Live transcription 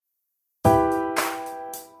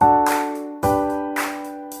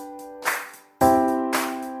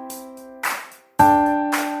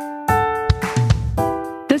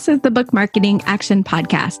This is the Book Marketing Action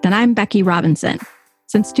Podcast, and I'm Becky Robinson.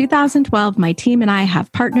 Since 2012, my team and I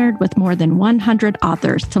have partnered with more than 100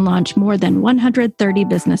 authors to launch more than 130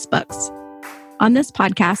 business books. On this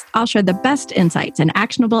podcast, I'll share the best insights and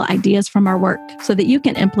actionable ideas from our work so that you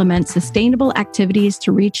can implement sustainable activities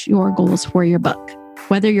to reach your goals for your book.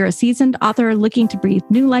 Whether you're a seasoned author looking to breathe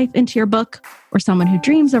new life into your book or someone who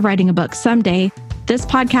dreams of writing a book someday, this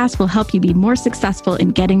podcast will help you be more successful in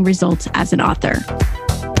getting results as an author.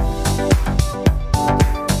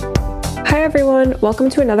 Hi, everyone. Welcome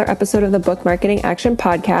to another episode of the Book Marketing Action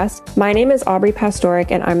Podcast. My name is Aubrey Pastoric,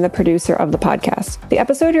 and I'm the producer of the podcast. The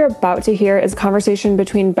episode you're about to hear is a conversation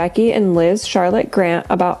between Becky and Liz Charlotte Grant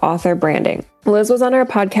about author branding. Liz was on our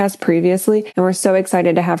podcast previously, and we're so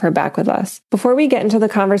excited to have her back with us. Before we get into the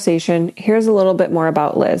conversation, here's a little bit more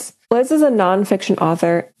about Liz. Liz is a nonfiction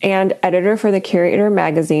author and editor for The Curator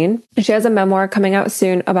magazine. She has a memoir coming out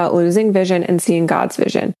soon about losing vision and seeing God's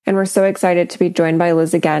vision. And we're so excited to be joined by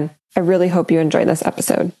Liz again. I really hope you enjoy this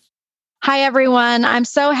episode. Hi, everyone. I'm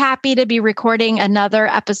so happy to be recording another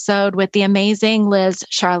episode with the amazing Liz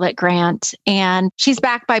Charlotte Grant. And she's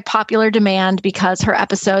back by popular demand because her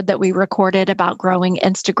episode that we recorded about growing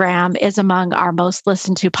Instagram is among our most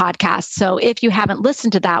listened to podcasts. So if you haven't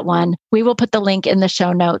listened to that one, we will put the link in the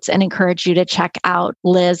show notes and encourage you to check out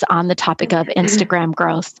Liz on the topic of Instagram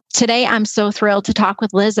growth. Today, I'm so thrilled to talk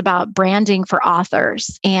with Liz about branding for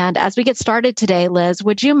authors. And as we get started today, Liz,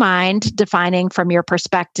 would you mind defining from your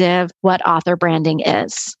perspective what author branding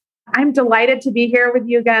is? I'm delighted to be here with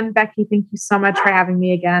you again, Becky. Thank you so much for having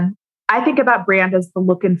me again. I think about brand as the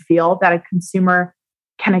look and feel that a consumer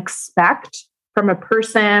can expect from a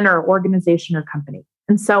person or organization or company.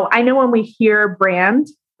 And so I know when we hear brand,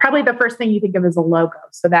 probably the first thing you think of is a logo.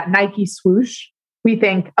 So that Nike swoosh, we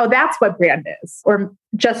think, oh, that's what brand is, or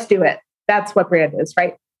just do it. That's what brand is,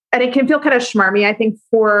 right? And it can feel kind of schmarmy, I think,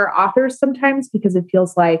 for authors sometimes because it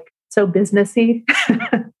feels like so businessy.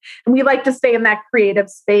 And we like to stay in that creative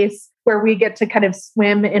space where we get to kind of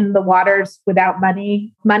swim in the waters without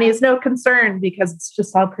money. Money is no concern because it's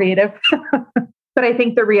just all creative. But I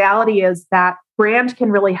think the reality is that brand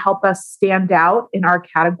can really help us stand out in our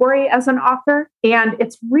category as an author. And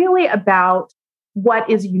it's really about what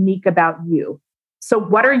is unique about you. So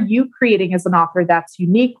what are you creating as an author that's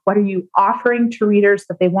unique? What are you offering to readers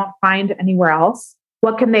that they won't find anywhere else?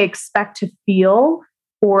 What can they expect to feel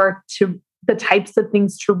or to the types of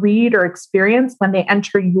things to read or experience when they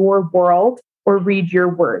enter your world or read your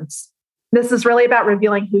words? This is really about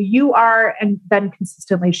revealing who you are and then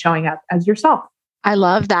consistently showing up as yourself. I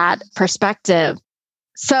love that perspective.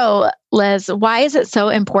 So, Liz, why is it so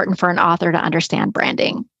important for an author to understand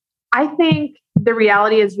branding? I think the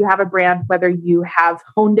reality is you have a brand whether you have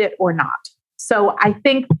honed it or not. So I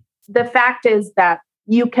think the fact is that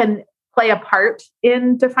you can play a part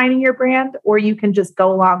in defining your brand, or you can just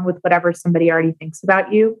go along with whatever somebody already thinks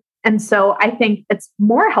about you. And so I think it's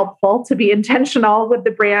more helpful to be intentional with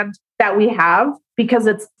the brand that we have because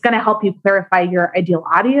it's going to help you clarify your ideal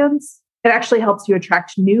audience. It actually helps you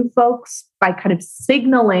attract new folks by kind of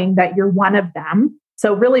signaling that you're one of them.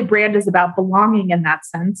 So really brand is about belonging in that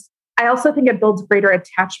sense. I also think it builds greater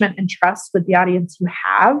attachment and trust with the audience you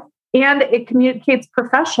have. And it communicates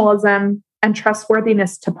professionalism and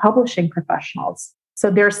trustworthiness to publishing professionals. So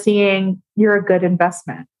they're seeing you're a good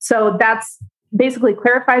investment. So that's basically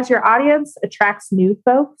clarifies your audience, attracts new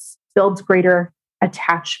folks, builds greater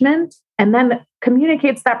attachment, and then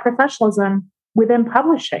communicates that professionalism within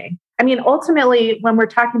publishing. I mean, ultimately, when we're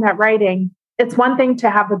talking about writing, it's one thing to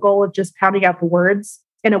have the goal of just pounding out the words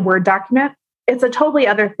in a Word document. It's a totally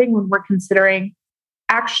other thing when we're considering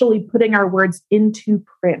actually putting our words into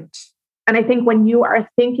print. And I think when you are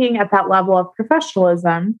thinking at that level of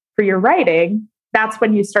professionalism for your writing, that's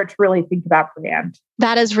when you start to really think about brand.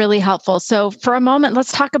 That is really helpful. So for a moment,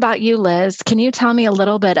 let's talk about you, Liz. Can you tell me a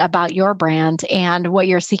little bit about your brand and what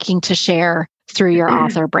you're seeking to share through your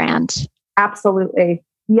author brand? Absolutely.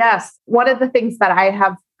 Yes. One of the things that I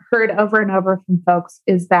have heard over and over from folks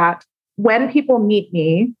is that when people meet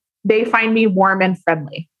me, they find me warm and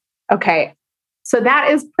friendly. Okay. So that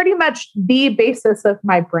is pretty much the basis of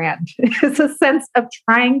my brand. It's a sense of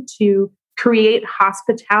trying to create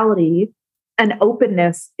hospitality and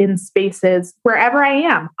openness in spaces wherever I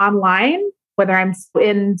am, online, whether I'm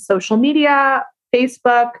in social media,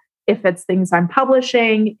 Facebook, if it's things I'm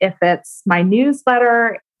publishing, if it's my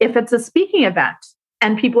newsletter, if it's a speaking event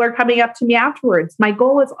and people are coming up to me afterwards. My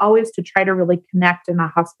goal is always to try to really connect in a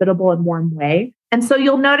hospitable and warm way. And so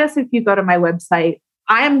you'll notice if you go to my website,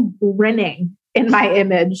 I'm grinning in my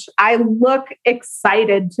image. I look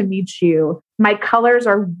excited to meet you. My colors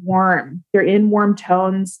are warm. They're in warm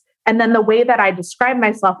tones. And then the way that I describe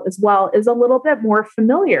myself as well is a little bit more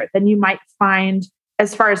familiar than you might find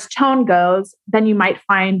as far as tone goes, than you might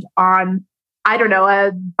find on, I don't know,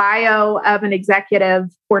 a bio of an executive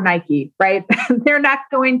for Nike, right? They're not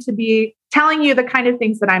going to be telling you the kind of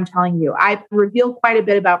things that I'm telling you. I reveal quite a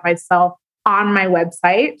bit about myself on my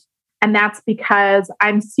website. And that's because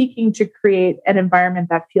I'm seeking to create an environment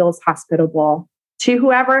that feels hospitable to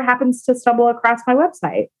whoever happens to stumble across my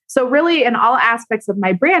website. So really, in all aspects of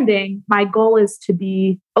my branding, my goal is to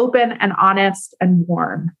be open and honest and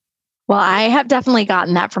warm. Well, I have definitely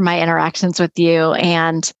gotten that from my interactions with you.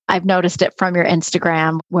 And I've noticed it from your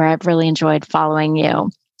Instagram, where I've really enjoyed following you.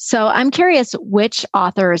 So I'm curious which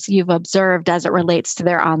authors you've observed as it relates to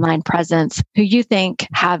their online presence, who you think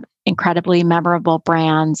have incredibly memorable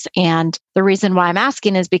brands. And the reason why I'm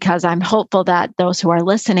asking is because I'm hopeful that those who are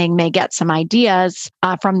listening may get some ideas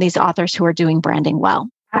from these authors who are doing branding well.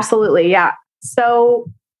 Absolutely. Yeah. So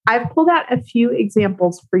I've pulled out a few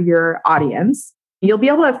examples for your audience. You'll be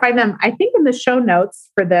able to find them, I think, in the show notes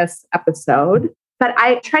for this episode. But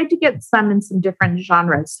I tried to get some in some different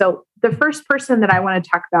genres. So the first person that I want to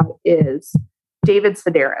talk about is David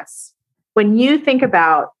Sedaris. When you think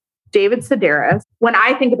about David Sedaris, when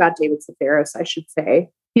I think about David Sedaris, I should say,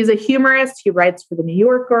 he's a humorist. He writes for The New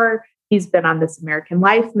Yorker. He's been on This American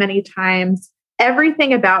Life many times.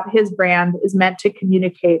 Everything about his brand is meant to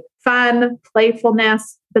communicate fun,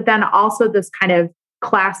 playfulness, but then also this kind of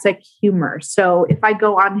classic humor. So if I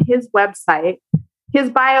go on his website, his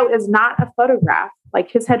bio is not a photograph. Like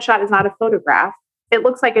his headshot is not a photograph. It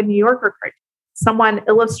looks like a New Yorker cartoon. Someone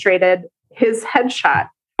illustrated his headshot,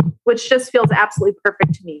 which just feels absolutely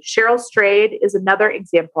perfect to me. Cheryl Strayed is another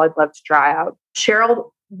example I'd love to draw out. Cheryl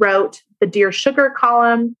wrote the Dear Sugar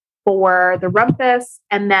column for The Rumpus,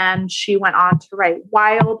 and then she went on to write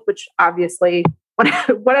Wild, which obviously one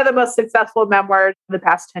of the most successful memoirs in the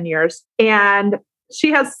past 10 years. And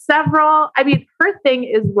she has several, her thing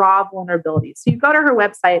is raw vulnerability. So you go to her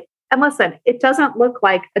website and listen, it doesn't look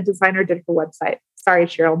like a designer did her website. Sorry,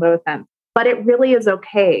 Cheryl, no offense. But it really is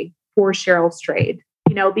okay for Cheryl Strayed,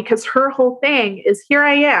 because her whole thing is, here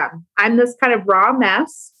I am. I'm this kind of raw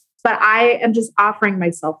mess, but I am just offering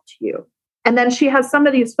myself to you. And then she has some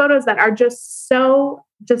of these photos that are just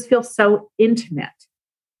feel so intimate.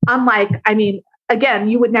 Unlike, again,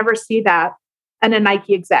 you would never see that in a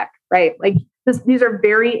Nike exec, right? Like these are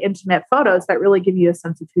very intimate photos that really give you a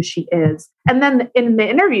sense of who she is. And then in the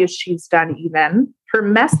interviews she's done, even her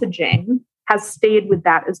messaging has stayed with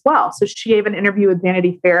that as well. So she gave an interview with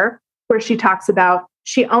Vanity Fair where she talks about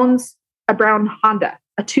she owns a brown Honda,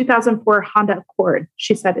 a 2004 Honda Accord.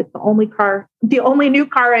 She said, it's the only new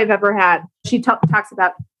car I've ever had. She talks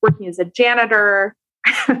about working as a janitor.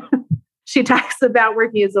 She talks about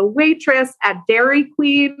working as a waitress at Dairy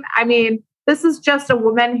Queen. This is just a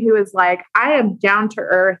woman who is like, I am down to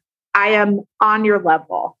earth. I am on your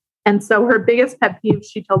level. And so her biggest pet peeve,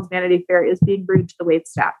 she tells Vanity Fair, is being rude to the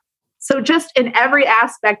waitstaff. So just in every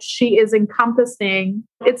aspect, she is encompassing,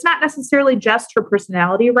 it's not necessarily just her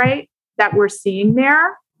personality, right, that we're seeing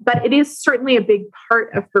there, but it is certainly a big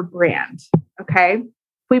part of her brand. Okay.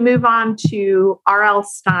 We move on to R.L.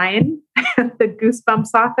 Stine, the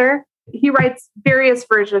Goosebumps author. He writes various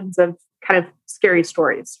versions of kind of scary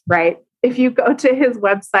stories, right? If you go to his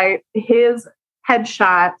website, his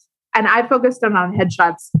headshot, and I focused on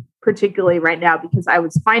headshots particularly right now because I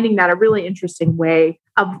was finding that a really interesting way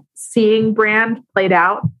of seeing brand played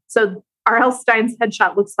out. So R.L. Stine's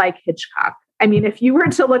headshot looks like Hitchcock. If you were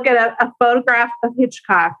to look at a photograph of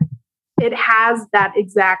Hitchcock, it has that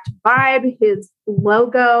exact vibe, his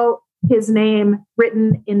logo, his name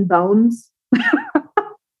written in bones.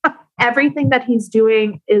 Everything that he's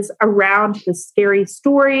doing is around the scary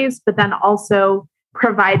stories, but then also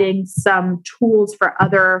providing some tools for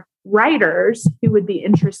other writers who would be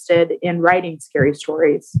interested in writing scary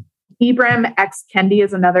stories. Ibram X. Kendi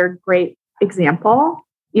is another great example.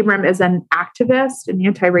 Ibram is an activist, an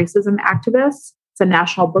anti-racism activist. It's a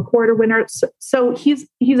National Book Award winner. So he's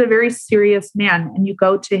a very serious man. And you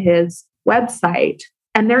go to his website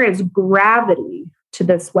and there is gravity to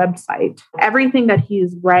this website. Everything that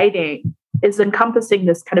he's writing is encompassing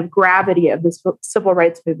this kind of gravity of this civil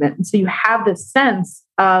rights movement. And so you have this sense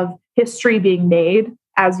of history being made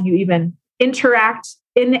as you even interact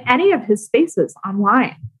in any of his spaces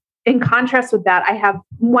online. In contrast with that, I have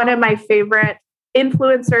one of my favorite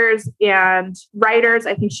influencers and writers.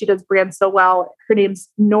 I think she does brand so well. Her name's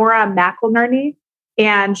Nora McInerney,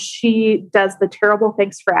 and she does the Terrible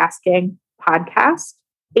Thanks for Asking podcast.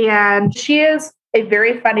 And she is a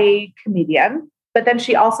very funny comedian, but then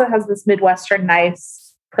she also has this Midwestern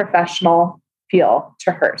nice professional feel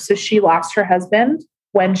to her. So she lost her husband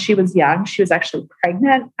when she was young. She was actually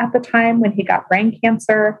pregnant at the time when he got brain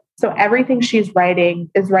cancer. So everything she's writing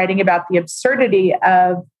is writing about the absurdity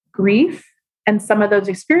of grief and some of those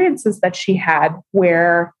experiences that she had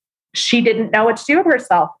where she didn't know what to do with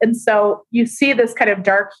herself. And so you see this kind of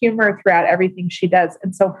dark humor throughout everything she does.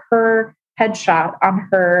 And so her headshot on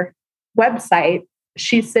her website,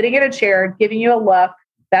 she's sitting in a chair, giving you a look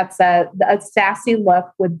that's a sassy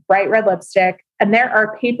look with bright red lipstick. And there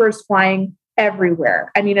are papers flying everywhere.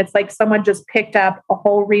 I mean, it's like someone just picked up a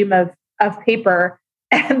whole ream of paper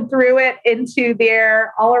and threw it into the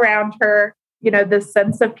air all around her, this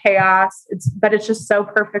sense of chaos. But it's just so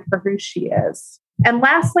perfect for who she is. And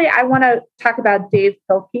lastly, I want to talk about Dav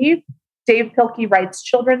Pilkey. Dav Pilkey writes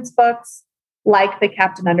children's books like the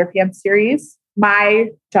Captain Underpants series. My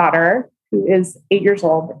daughter, who is 8 years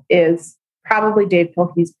old, is probably Dav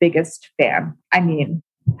Pilkey's biggest fan. I mean,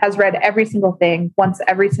 has read every single thing, wants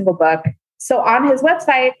every single book. So on his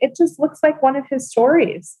website, it just looks like one of his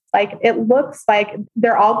stories. Like it looks like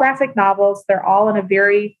they're all graphic novels. They're all in a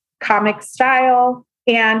very comic style.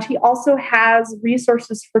 And he also has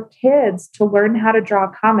resources for kids to learn how to draw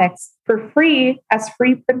comics for free as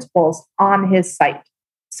free printables on his site.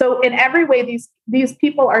 So in every way, these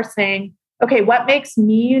people are saying, okay, what makes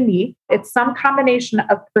me unique? It's some combination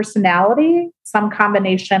of personality, some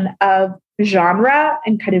combination of genre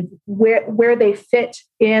and kind of where they fit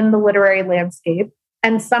in the literary landscape,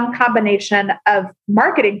 and some combination of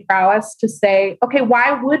marketing prowess to say, okay,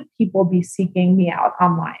 why would people be seeking me out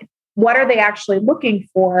online? What are they actually looking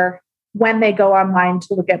for when they go online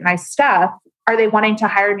to look at my stuff? Are they wanting to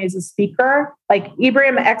hire me as a speaker? Like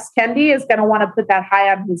Ibram X. Kendi is going to want to put that high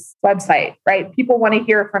on his website, right? People want to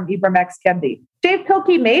hear from Ibram X. Kendi. Dav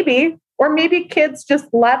Pilkey, maybe, or maybe kids just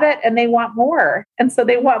love it and they want more. And so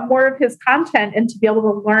they want more of his content and to be able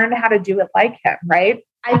to learn how to do it like him, right?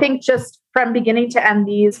 I think just from beginning to end,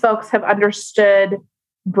 these folks have understood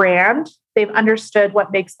brand. They've understood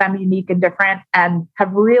what makes them unique and different and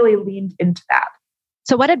have really leaned into that.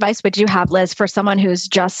 So what advice would you have, Liz, for someone who's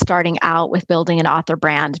just starting out with building an author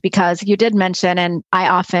brand? Because you did mention, and I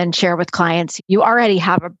often share with clients, you already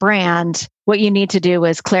have a brand. What you need to do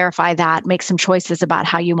is clarify that, make some choices about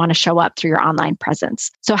how you want to show up through your online presence.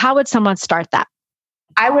 So how would someone start that?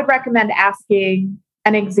 I would recommend asking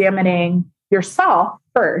and examining yourself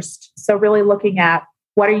first. So really looking at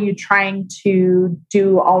what are you trying to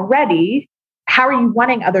do already? How are you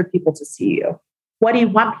wanting other people to see you? What do you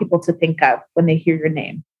want people to think of when they hear your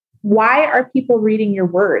name? Why are people reading your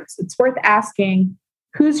words? It's worth asking,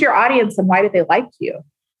 who's your audience and why do they like you?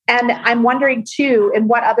 And I'm wondering too, in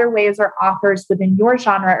what other ways are authors within your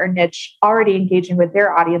genre or niche already engaging with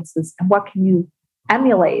their audiences, and what can you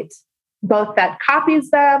emulate? Both that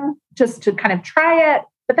copies them just to kind of try it,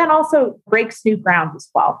 but then also breaks new ground as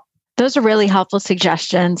well. Those are really helpful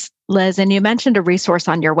suggestions, Liz. And you mentioned a resource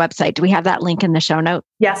on your website. Do we have that link in the show note?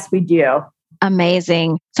 Yes, we do.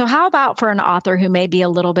 Amazing. So how about for an author who may be a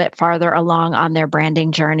little bit farther along on their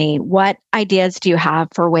branding journey? What ideas do you have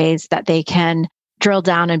for ways that they can drill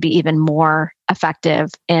down and be even more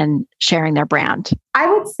effective in sharing their brand?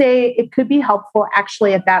 I would say it could be helpful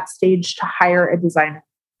actually at that stage to hire a designer.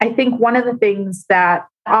 I think one of the things that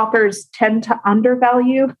authors tend to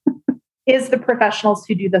undervalue is the professionals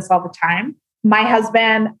who do this all the time. My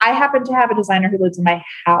husband, I happen to have a designer who lives in my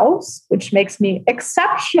house, which makes me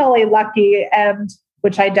exceptionally lucky and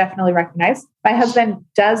which I definitely recognize. My husband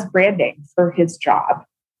does branding for his job.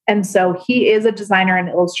 And so he is a designer and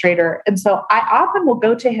illustrator. And so I often will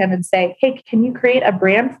go to him and say, hey, can you create a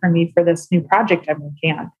brand for me for this new project I'm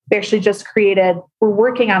working on? We actually just we're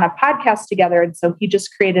working on a podcast together. And so he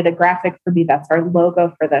just created a graphic for me. That's our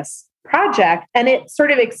logo for this project. And it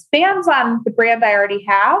sort of expands on the brand I already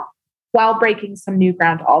have, while breaking some new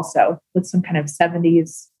ground also with some kind of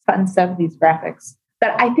fun 70s graphics.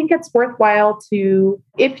 But I think it's worthwhile to,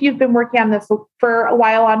 if you've been working on this for a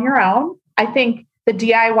while on your own, I think the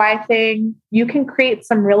DIY thing, you can create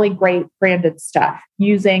some really great branded stuff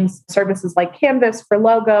using services like Canvas for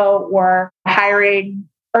logo, or hiring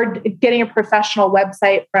or getting a professional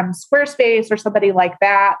website from Squarespace or somebody like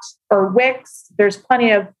that, or Wix. There's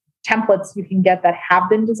plenty of templates you can get that have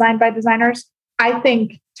been designed by designers. I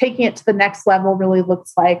think taking it to the next level really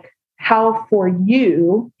looks like, how for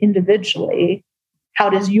you individually, how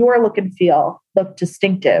does your look and feel look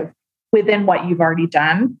distinctive within what you've already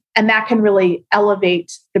done? And that can really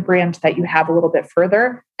elevate the brand that you have a little bit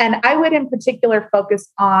further. And I would in particular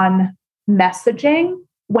focus on messaging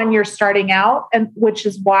when you're starting out, and which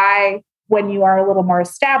is why when you are a little more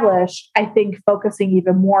established, I think focusing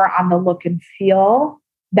even more on the look and feel,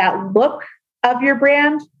 that look of your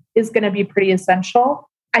brand is going to be pretty essential.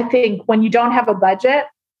 I think when you don't have a budget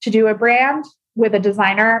to do a brand with a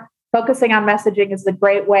designer, focusing on messaging is a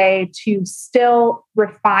great way to still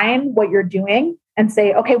refine what you're doing and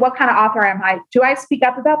say, okay, what kind of author am I? Do I speak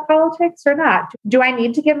up about politics or not? Do I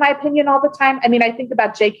need to give my opinion all the time? I mean, I think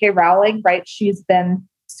about J.K. Rowling, right? She's been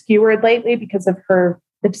skewered lately because of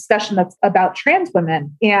the discussion that's about trans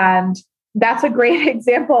women. And that's a great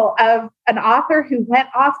example of an author who went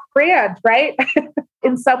off brand, right?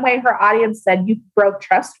 In some way, her audience said, you broke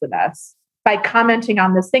trust with us by commenting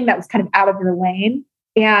on this thing that was kind of out of your lane.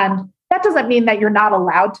 And that doesn't mean that you're not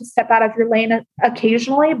allowed to step out of your lane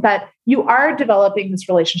occasionally, but you are developing this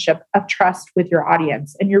relationship of trust with your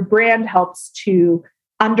audience. And your brand helps to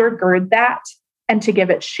undergird that and to give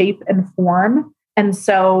it shape and form. And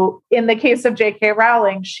so in the case of J.K.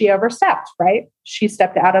 Rowling, she overstepped, right? She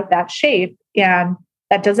stepped out of that shape. And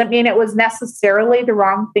that doesn't mean it was necessarily the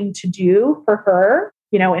wrong thing to do for her,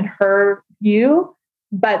 in her view,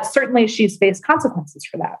 but certainly she's faced consequences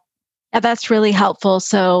for that. Yeah, that's really helpful.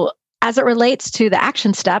 So as it relates to the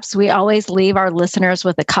action steps, we always leave our listeners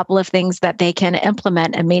with a couple of things that they can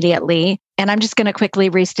implement immediately. And I'm just going to quickly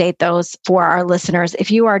restate those for our listeners.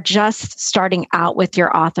 If you are just starting out with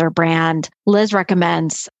your author brand, Liz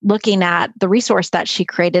recommends looking at the resource that she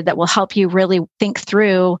created that will help you really think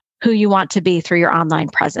through who you want to be through your online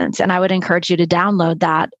presence. And I would encourage you to download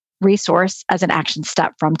that resource as an action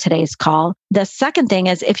step from today's call. The second thing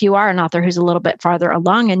is, if you are an author who's a little bit farther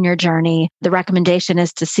along in your journey, the recommendation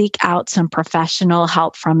is to seek out some professional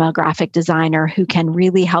help from a graphic designer who can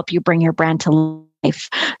really help you bring your brand to life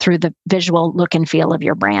through the visual look and feel of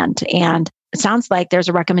your brand. And it sounds like there's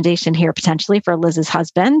a recommendation here potentially for Liz's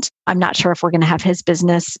husband. I'm not sure if we're going to have his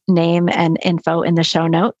business name and info in the show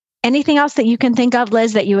note. Anything else that you can think of,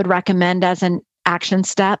 Liz, that you would recommend as an action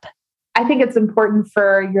step? I think it's important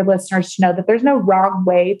for your listeners to know that there's no wrong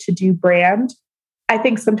way to do brand. I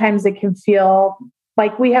think sometimes it can feel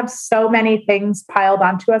like we have so many things piled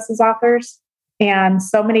onto us as authors and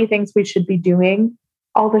so many things we should be doing,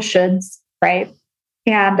 all the shoulds, right?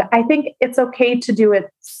 And I think it's okay to do it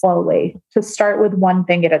slowly, to start with one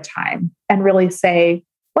thing at a time and really say,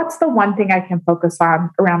 what's the one thing I can focus on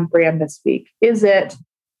around brand this week? Is it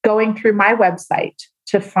going through my website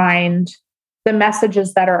to find the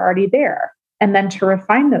messages that are already there and then to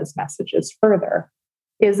refine those messages further?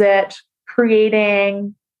 Is it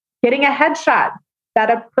getting a headshot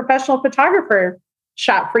that a professional photographer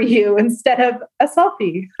shot for you instead of a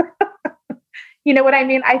selfie? You know what I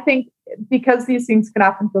mean? I think because these things can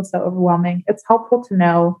often feel so overwhelming, it's helpful to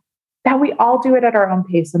know that we all do it at our own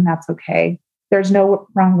pace and that's okay. There's no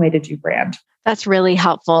wrong way to do brand. That's really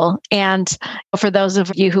helpful. And for those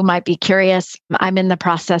of you who might be curious, I'm in the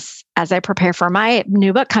process as I prepare for my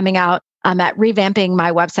new book coming out. I'm at revamping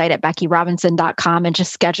my website at beckyrobinson.com and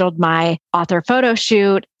just scheduled my author photo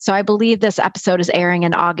shoot. So I believe this episode is airing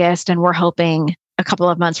in August, and we're hoping a couple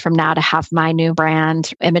of months from now to have my new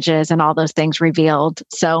brand images and all those things revealed.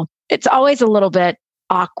 So it's always a little bit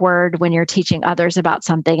awkward when you're teaching others about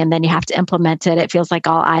something and then you have to implement it. It feels like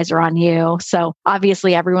all eyes are on you. So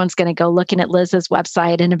obviously everyone's going to go looking at Liz's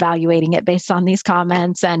website and evaluating it based on these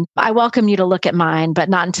comments. And I welcome you to look at mine, but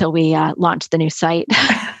not until we launch the new site.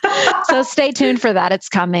 So stay tuned for that. It's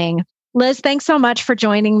coming. Liz, thanks so much for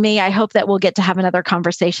joining me. I hope that we'll get to have another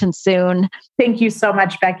conversation soon. Thank you so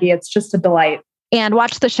much, Becky. It's just a delight. And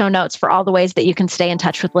watch the show notes for all the ways that you can stay in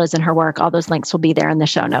touch with Liz and her work. All those links will be there in the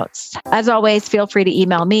show notes. As always, feel free to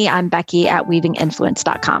email me. I'm Becky at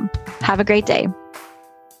weavinginfluence.com. Have a great day.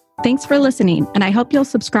 Thanks for listening, and I hope you'll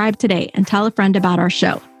subscribe today and tell a friend about our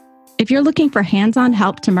show. If you're looking for hands-on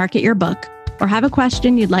help to market your book or have a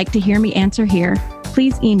question you'd like to hear me answer here,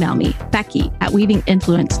 please email me, Becky at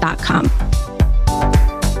weavinginfluence.com.